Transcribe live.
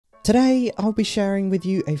Today, I'll be sharing with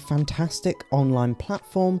you a fantastic online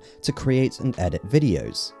platform to create and edit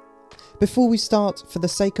videos. Before we start, for the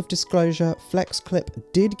sake of disclosure, FlexClip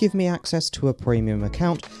did give me access to a premium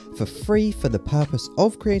account for free for the purpose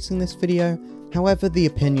of creating this video. However, the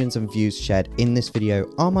opinions and views shared in this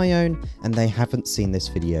video are my own and they haven't seen this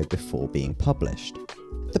video before being published.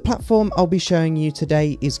 The platform I'll be showing you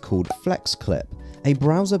today is called FlexClip, a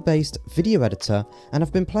browser-based video editor, and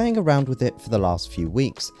I've been playing around with it for the last few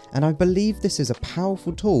weeks, and I believe this is a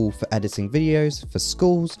powerful tool for editing videos for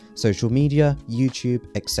schools, social media, YouTube,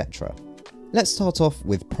 etc. Let's start off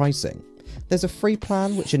with pricing. There's a free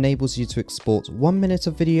plan which enables you to export 1 minute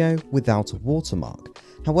of video without a watermark.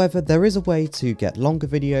 However, there is a way to get longer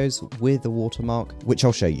videos with a watermark, which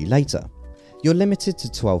I'll show you later. You're limited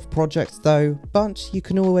to 12 projects though, but you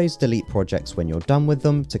can always delete projects when you're done with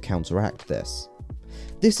them to counteract this.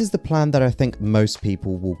 This is the plan that I think most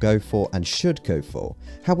people will go for and should go for.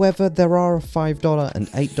 However, there are a $5 and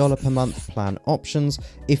 $8 per month plan options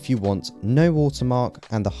if you want no watermark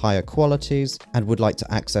and the higher qualities and would like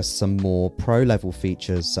to access some more pro level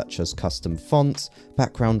features such as custom fonts,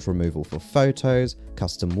 background removal for photos,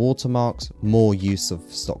 custom watermarks, more use of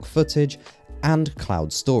stock footage, and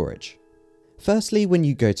cloud storage. Firstly, when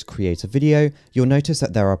you go to create a video, you'll notice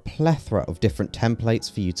that there are a plethora of different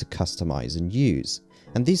templates for you to customize and use,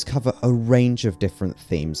 and these cover a range of different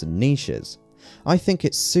themes and niches. I think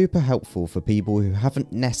it's super helpful for people who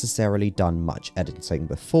haven't necessarily done much editing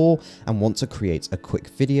before and want to create a quick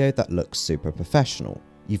video that looks super professional.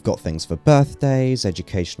 You've got things for birthdays,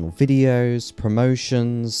 educational videos,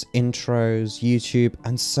 promotions, intros, YouTube,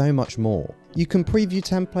 and so much more. You can preview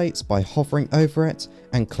templates by hovering over it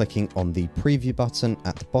and clicking on the preview button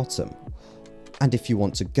at the bottom. And if you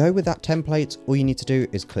want to go with that template, all you need to do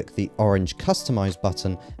is click the orange customize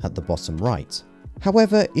button at the bottom right.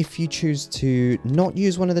 However, if you choose to not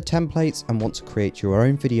use one of the templates and want to create your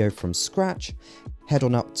own video from scratch, head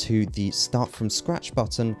on up to the start from scratch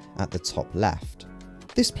button at the top left.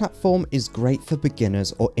 This platform is great for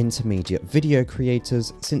beginners or intermediate video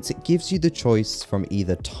creators since it gives you the choice from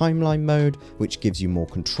either timeline mode, which gives you more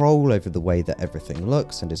control over the way that everything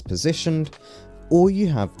looks and is positioned, or you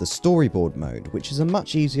have the storyboard mode, which is a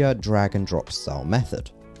much easier drag and drop style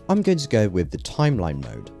method. I'm going to go with the timeline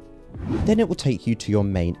mode. Then it will take you to your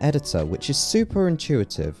main editor, which is super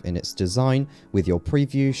intuitive in its design, with your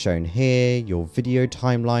preview shown here, your video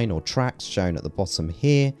timeline or tracks shown at the bottom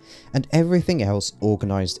here, and everything else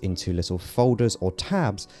organized into little folders or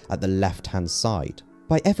tabs at the left hand side.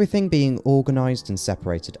 By everything being organized and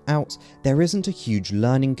separated out, there isn't a huge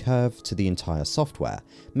learning curve to the entire software,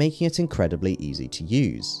 making it incredibly easy to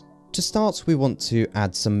use. To start, we want to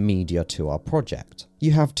add some media to our project.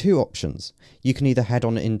 You have two options. You can either head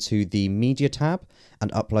on into the media tab and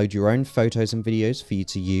upload your own photos and videos for you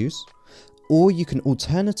to use, or you can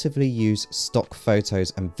alternatively use stock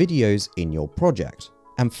photos and videos in your project.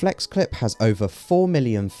 And FlexClip has over 4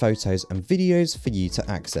 million photos and videos for you to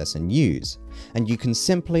access and use, and you can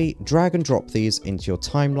simply drag and drop these into your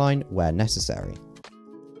timeline where necessary.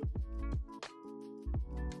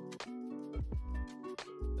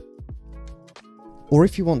 Or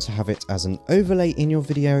if you want to have it as an overlay in your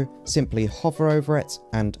video, simply hover over it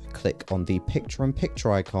and click on the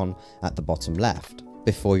picture-in-picture icon at the bottom left,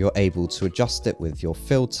 before you're able to adjust it with your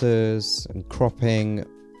filters and cropping,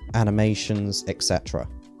 animations, etc.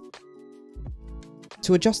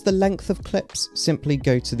 To adjust the length of clips, simply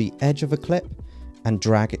go to the edge of a clip and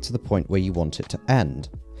drag it to the point where you want it to end.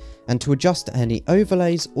 And to adjust any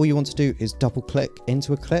overlays, all you want to do is double click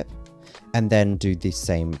into a clip and then do the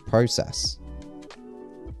same process.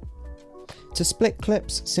 To split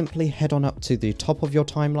clips, simply head on up to the top of your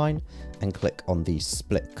timeline and click on the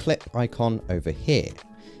split clip icon over here.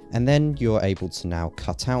 And then you're able to now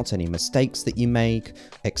cut out any mistakes that you make,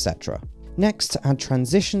 etc. Next, to add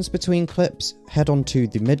transitions between clips, head on to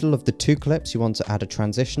the middle of the two clips you want to add a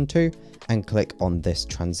transition to and click on this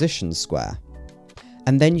transition square.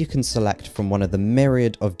 And then you can select from one of the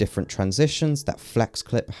myriad of different transitions that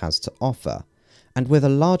FlexClip has to offer. And with a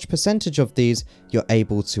large percentage of these, you're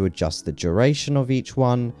able to adjust the duration of each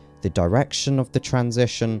one, the direction of the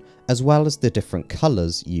transition, as well as the different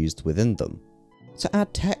colors used within them. To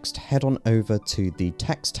add text, head on over to the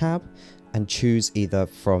text tab and choose either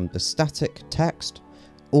from the static text,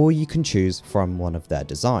 or you can choose from one of their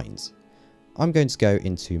designs. I'm going to go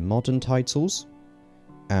into modern titles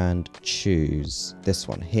and choose this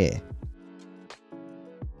one here.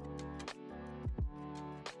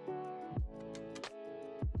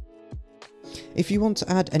 If you want to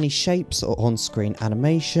add any shapes or on-screen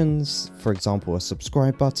animations, for example a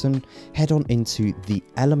subscribe button, head on into the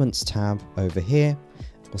Elements tab over here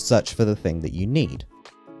or search for the thing that you need.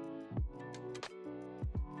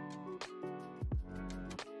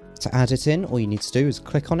 To add it in, all you need to do is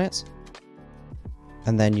click on it,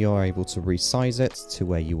 and then you're able to resize it to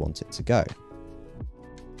where you want it to go.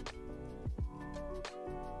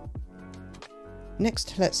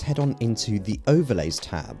 Next, let's head on into the Overlays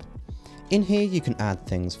tab. In here, you can add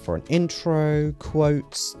things for an intro,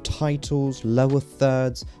 quotes, titles, lower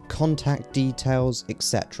thirds, contact details,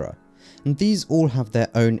 etc. And these all have their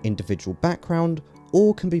own individual background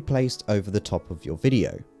or can be placed over the top of your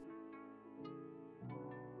video.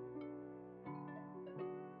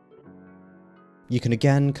 You can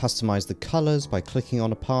again customize the colors by clicking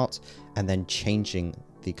on a part and then changing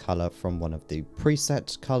the color from one of the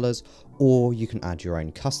preset colors, or you can add your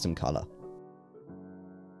own custom color.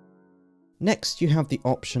 Next, you have the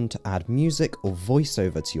option to add music or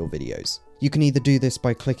voiceover to your videos. You can either do this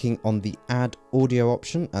by clicking on the Add Audio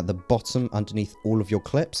option at the bottom underneath all of your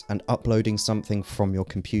clips and uploading something from your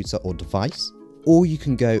computer or device, or you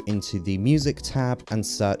can go into the Music tab and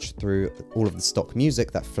search through all of the stock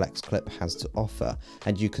music that FlexClip has to offer,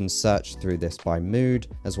 and you can search through this by mood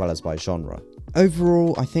as well as by genre.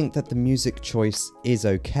 Overall, I think that the music choice is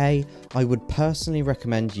okay. I would personally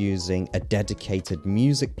recommend using a dedicated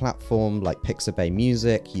music platform like Pixabay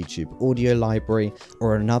Music, YouTube Audio Library,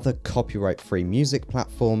 or another copyright-free music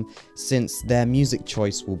platform, since their music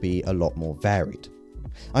choice will be a lot more varied.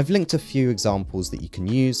 I've linked a few examples that you can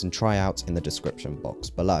use and try out in the description box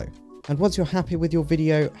below. And once you're happy with your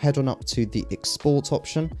video, head on up to the export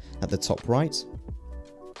option at the top right,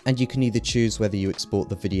 and you can either choose whether you export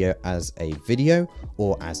the video as a video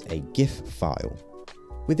or as a GIF file.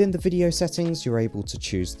 Within the video settings, you're able to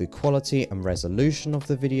choose the quality and resolution of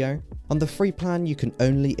the video. On the free plan, you can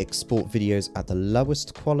only export videos at the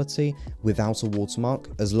lowest quality without a watermark,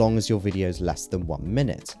 as long as your video is less than 1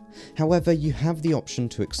 minute. However, you have the option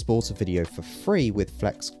to export a video for free with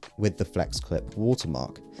the FlexClip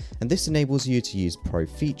watermark, and this enables you to use pro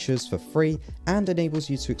features for free and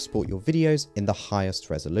enables you to export your videos in the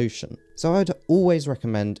highest resolution. So I'd always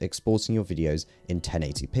recommend exporting your videos in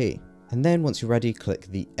 1080p. And then once you're ready, click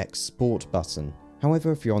the export button.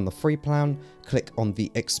 However, if you're on the free plan, click on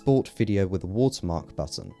the export video with a watermark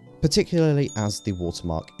button, particularly as the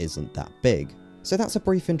watermark isn't that big. So that's a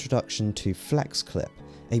brief introduction to FlexClip,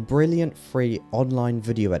 a brilliant free online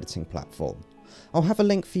video editing platform. I'll have a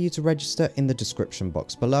link for you to register in the description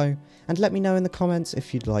box below, and let me know in the comments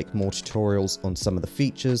if you'd like more tutorials on some of the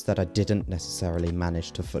features that I didn't necessarily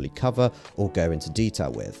manage to fully cover or go into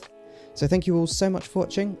detail with. So thank you all so much for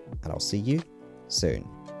watching, and I'll see you soon.